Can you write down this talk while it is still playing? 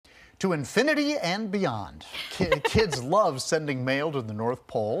To infinity and beyond. Kids love sending mail to the North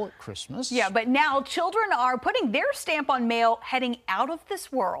Pole at Christmas. Yeah, but now children are putting their stamp on mail heading out of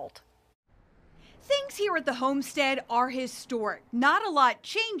this world. Things here at the homestead are historic. Not a lot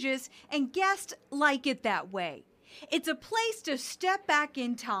changes, and guests like it that way. It's a place to step back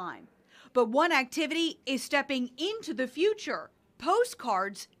in time. But one activity is stepping into the future.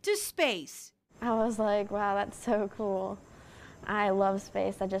 Postcards to space. I was like, wow, that's so cool. I love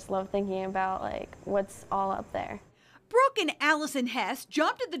space. I just love thinking about what's all up there. Brooke and Allison Hess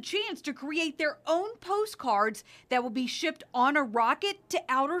jumped at the chance to create their own postcards that will be shipped on a rocket to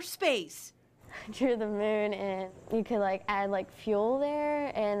outer space. I drew the moon, and you could add fuel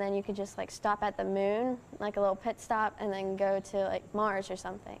there, and then you could just stop at the moon, like a little pit stop, and then go to Mars or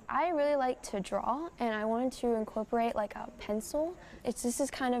something. I really like to draw, and I wanted to incorporate a pencil. This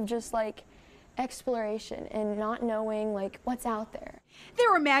is kind of just exploration and not knowing what's out there.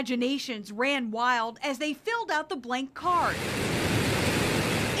 Their imaginations ran wild as they filled out the blank card.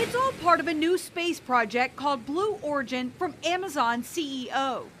 It's all part of a new space project called Blue Origin from Amazon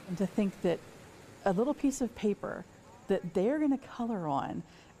CEO. And to think that a little piece of paper that they're going to color on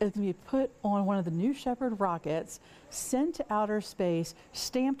is going to be put on one of the New Shepard rockets, sent to outer space,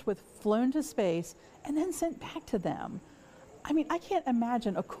 stamped with flown to space, and then sent back to them. I mean, I can't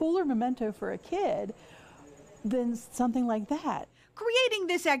imagine a cooler memento for a kid than something like that. Creating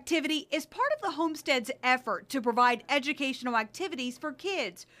this activity is part of the homestead's effort to provide educational activities for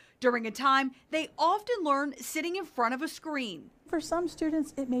kids during a time they often learn sitting in front of a screen. For some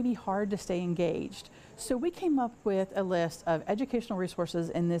students, it may be hard to stay engaged. So we came up with a list of educational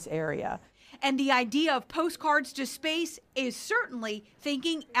resources in this area. And the idea of postcards to space is certainly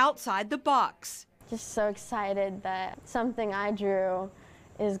thinking outside the box. Just so excited that something I drew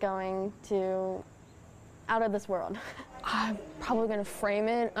is going to out of this world. I'm probably going to frame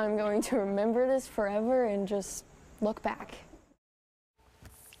it. I'm going to remember this forever and just look back.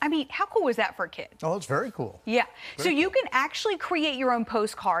 I mean, how cool was that for a kid? Oh, it's very cool. Yeah. Very So you can actually create your own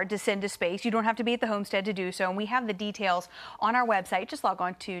postcard to send to space. You don't have to be at the homestead to do so. And we have the details on our website. Just log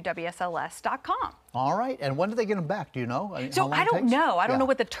on to WSLS.com. All right. And when do they get them back? Do you know? So I don't know. I don't know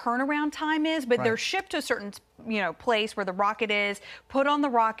what the turnaround time is, but they're shipped to a certain, place where the rocket is, put on the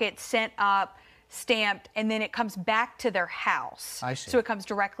rocket, sent up, stamped, and then it comes back to their house. I see. So it comes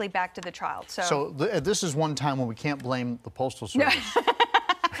directly back to the child. So this is one time when we can't blame the Postal Service.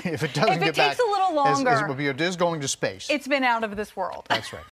 If it doesn't if it get back, takes a little longer, it is going to space. It's been out of this world. That's right.